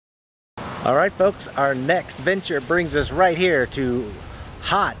All right, folks, our next venture brings us right here to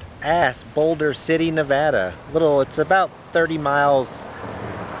hot ass Boulder City, Nevada. It's about 30 miles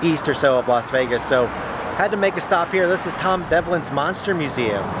east or so of Las Vegas. So had to make a stop here. This is Tom Devlin's Monster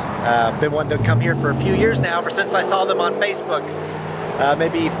Museum. Been wanting to come here for a few years now, ever since I saw them on Facebook,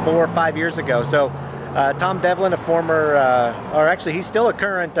 maybe 4 or 5 years ago. So Tom Devlin, a former, or actually he's still a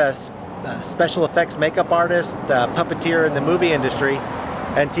current special effects makeup artist, puppeteer in the movie industry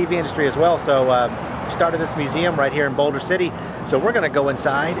and TV industry as well. So started this museum right here in Boulder City. So we're gonna go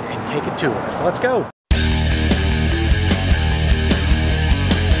inside and take a tour. So let's go.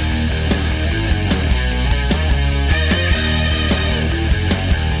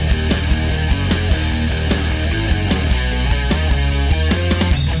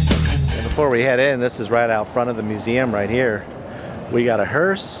 And before we head in, this is right out front of the museum right here. We got a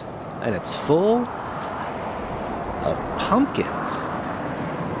hearse and it's full of pumpkins.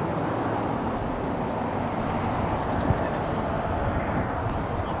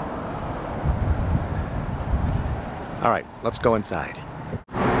 All right, let's go inside.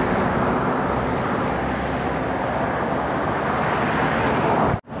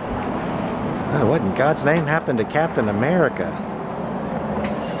 Oh, what in God's name happened to Captain America?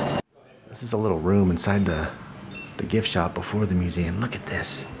 This is a little room inside the gift shop before the museum. Look at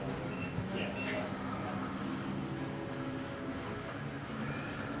this.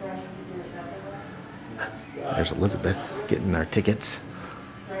 There's Elizabeth getting our tickets.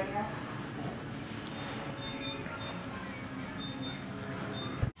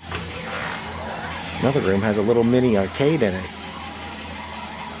 Another room has a little mini arcade in it.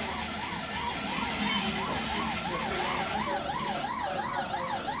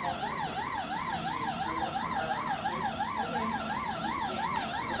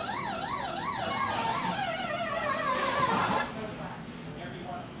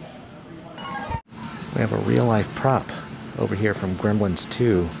 We have a real life prop over here from Gremlins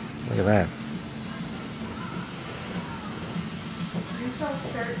 2. Look at that.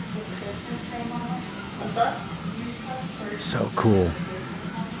 So cool.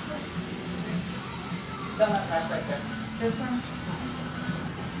 It's on that rack right there. This one?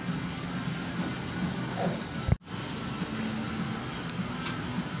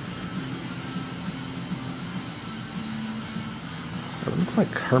 It looks like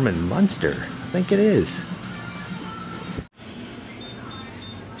Herman Munster. I think it is.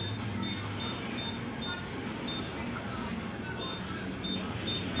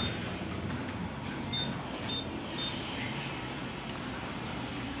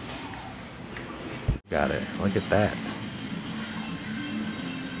 Got it. Look at that.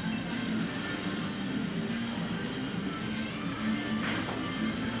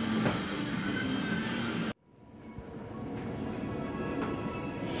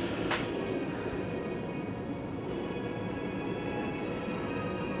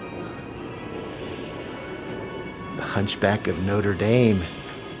 The Hunchback of Notre Dame.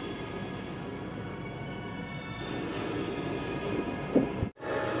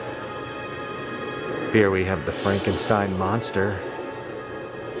 Here we have the Frankenstein monster,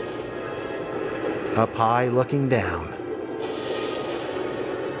 up high looking down.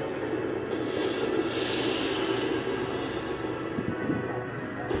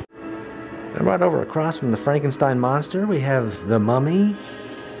 And right over across from the Frankenstein monster, we have the Mummy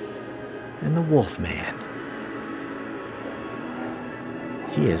and the Wolfman.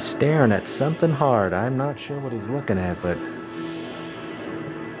 He is staring at something hard. I'm not sure what he's looking at, but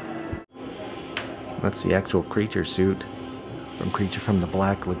that's the actual creature suit from Creature from the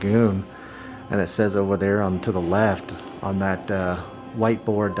Black Lagoon. And it says over there to the left on that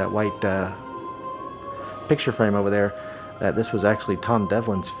whiteboard, that white picture frame over there, that this was actually Tom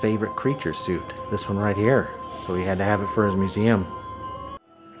Devlin's favorite creature suit. This one right here. So he had to have it for his museum.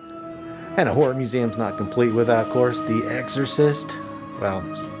 And a horror museum's not complete without, of course, The Exorcist. Well,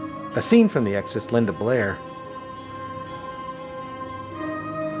 a scene from The Exorcist, Linda Blair.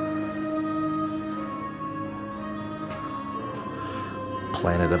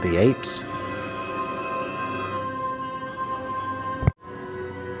 Planet of the Apes.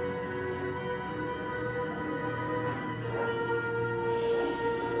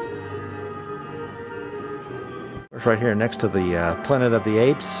 Right here next to the Planet of the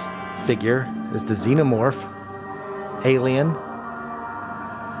Apes figure is the Xenomorph alien.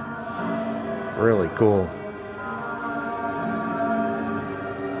 Really cool.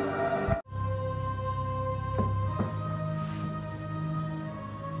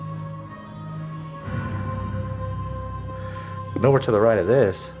 And over to the right of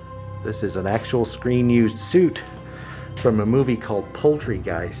this is an actual screen-used suit from a movie called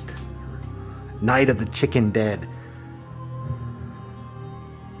Poultrygeist. Night of the Chicken Dead.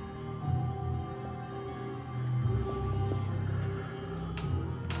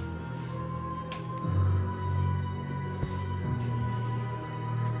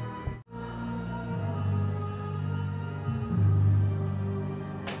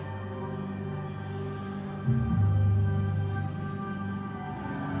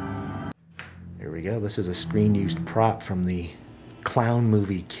 Here we go. This is a screen-used prop from the clown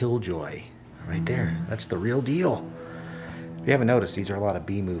movie Killjoy. Right there. That's the real deal. If you haven't noticed, these are a lot of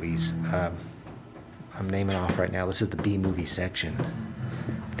B movies. I'm naming off right now. This is the B movie section.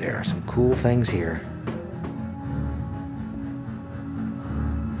 There are some cool things here.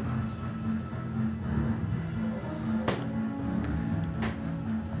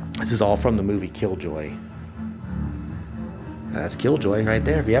 This is all from the movie Killjoy. That's Killjoy right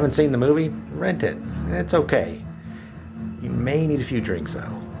there. If you haven't seen the movie, rent it. It's okay. You may need a few drinks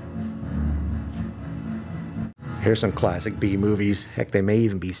though. Here's some classic B movies. Heck, they may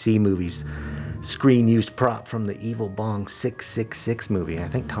even be C movies. Screen used prop from the Evil Bong 666 movie. I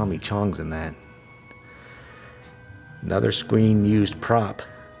think Tommy Chong's in that. Another screen used prop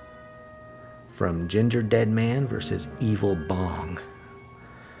from Ginger Dead Man versus Evil Bong.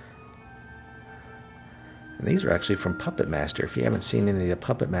 And these are actually from Puppet Master. If you haven't seen any of the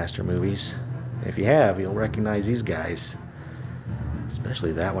Puppet Master movies, if you have, you'll recognize these guys.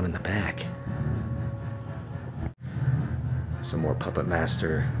 Especially that one in the back. Some more Puppet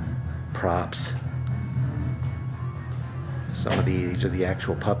Master props. Some of these are the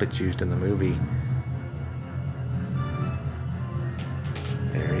actual puppets used in the movie.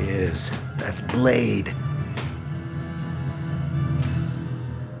 There he is. That's Blade.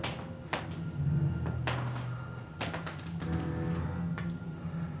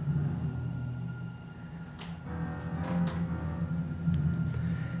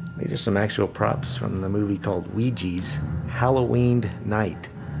 These are some actual props from the movie called Ouija's Halloween Night.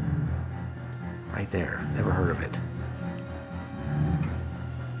 Right there. Never heard of it.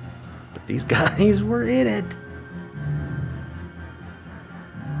 But these guys were in it.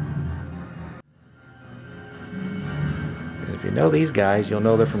 And if you know these guys, you'll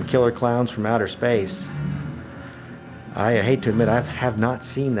know they're from Killer Clowns from Outer Space. I hate to admit I have not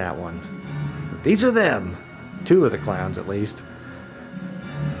seen that one. But these are them. Two of the clowns at least.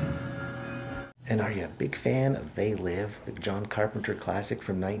 And are you a big fan of They Live, the John Carpenter classic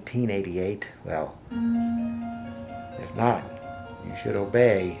from 1988? Well, if not, you should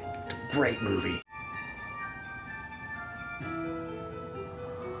obey. It's a great movie.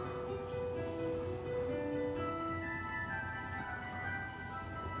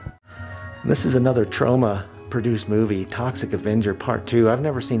 This is another Troma-produced movie, Toxic Avenger Part 2. I've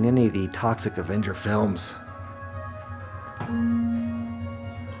never seen any of the Toxic Avenger films.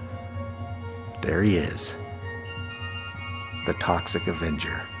 There he is, the Toxic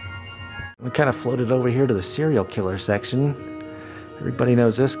Avenger. We kind of floated over here to the serial killer section. Everybody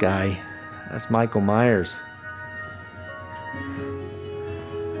knows this guy. That's Michael Myers.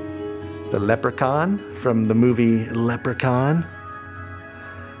 The Leprechaun from the movie Leprechaun.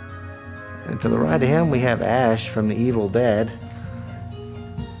 And to the right of him we have Ash from the Evil Dead.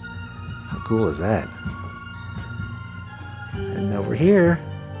 How cool is that? And over here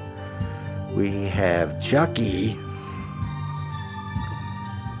we have Chucky.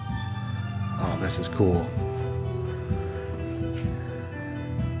 Oh, this is cool.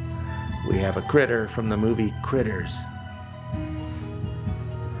 We have a critter from the movie Critters.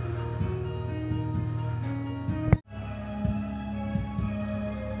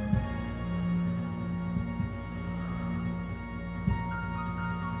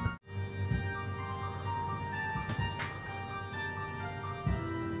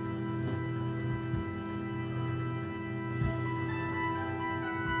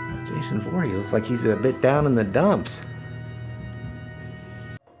 Jason Voorhees looks like he's a bit down in the dumps.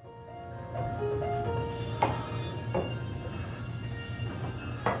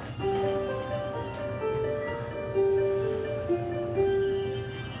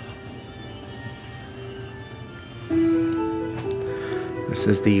 This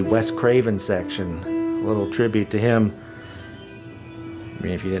is the Wes Craven section. A little tribute to him. I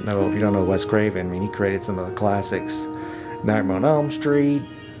mean, if you don't know Wes Craven, I mean, he created some of the classics. Nightmare on Elm Street,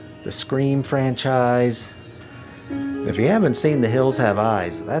 the Scream franchise. If you haven't seen The Hills Have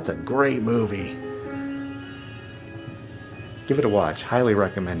Eyes, that's a great movie. Give it a watch. Highly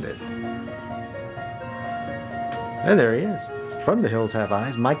recommend it. And there he is. From The Hills Have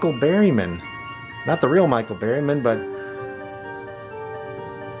Eyes, Michael Berryman. Not the real Michael Berryman, but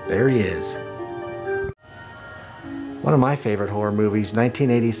there he is. One of my favorite horror movies,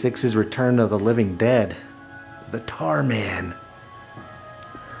 1986's Return of the Living Dead. The Tar Man.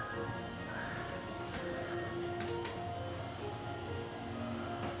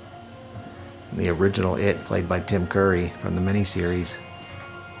 The original It, played by Tim Curry from the miniseries.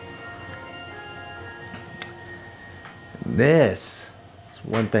 This is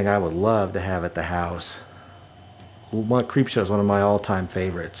one thing I would love to have at the house. Creepshow is one of my all-time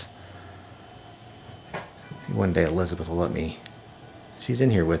favorites. One day Elizabeth will let me. She's in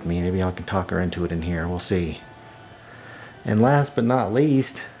here with me. Maybe I can talk her into it in here. We'll see. And last but not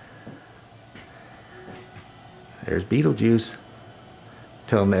least, there's Beetlejuice.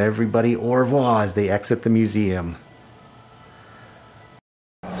 Telling everybody au revoir as they exit the museum.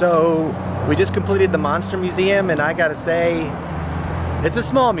 So we just completed the Monster Museum, and I gotta say, it's a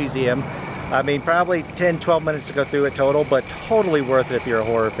small museum. I mean, probably 10-12 minutes to go through it total, but totally worth it if you're a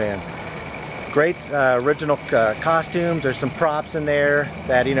horror fan. Great original costumes. There's some props in there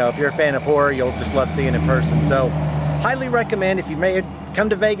that, you know, if you're a fan of horror, you'll just love seeing in person. So highly recommend, if you may come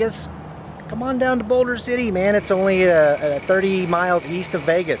to Vegas, come on down to Boulder City, man. It's only 30 miles east of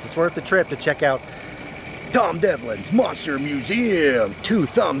Vegas. It's worth the trip to check out Tom Devlin's Monster Museum. 2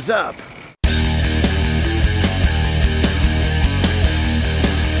 thumbs up.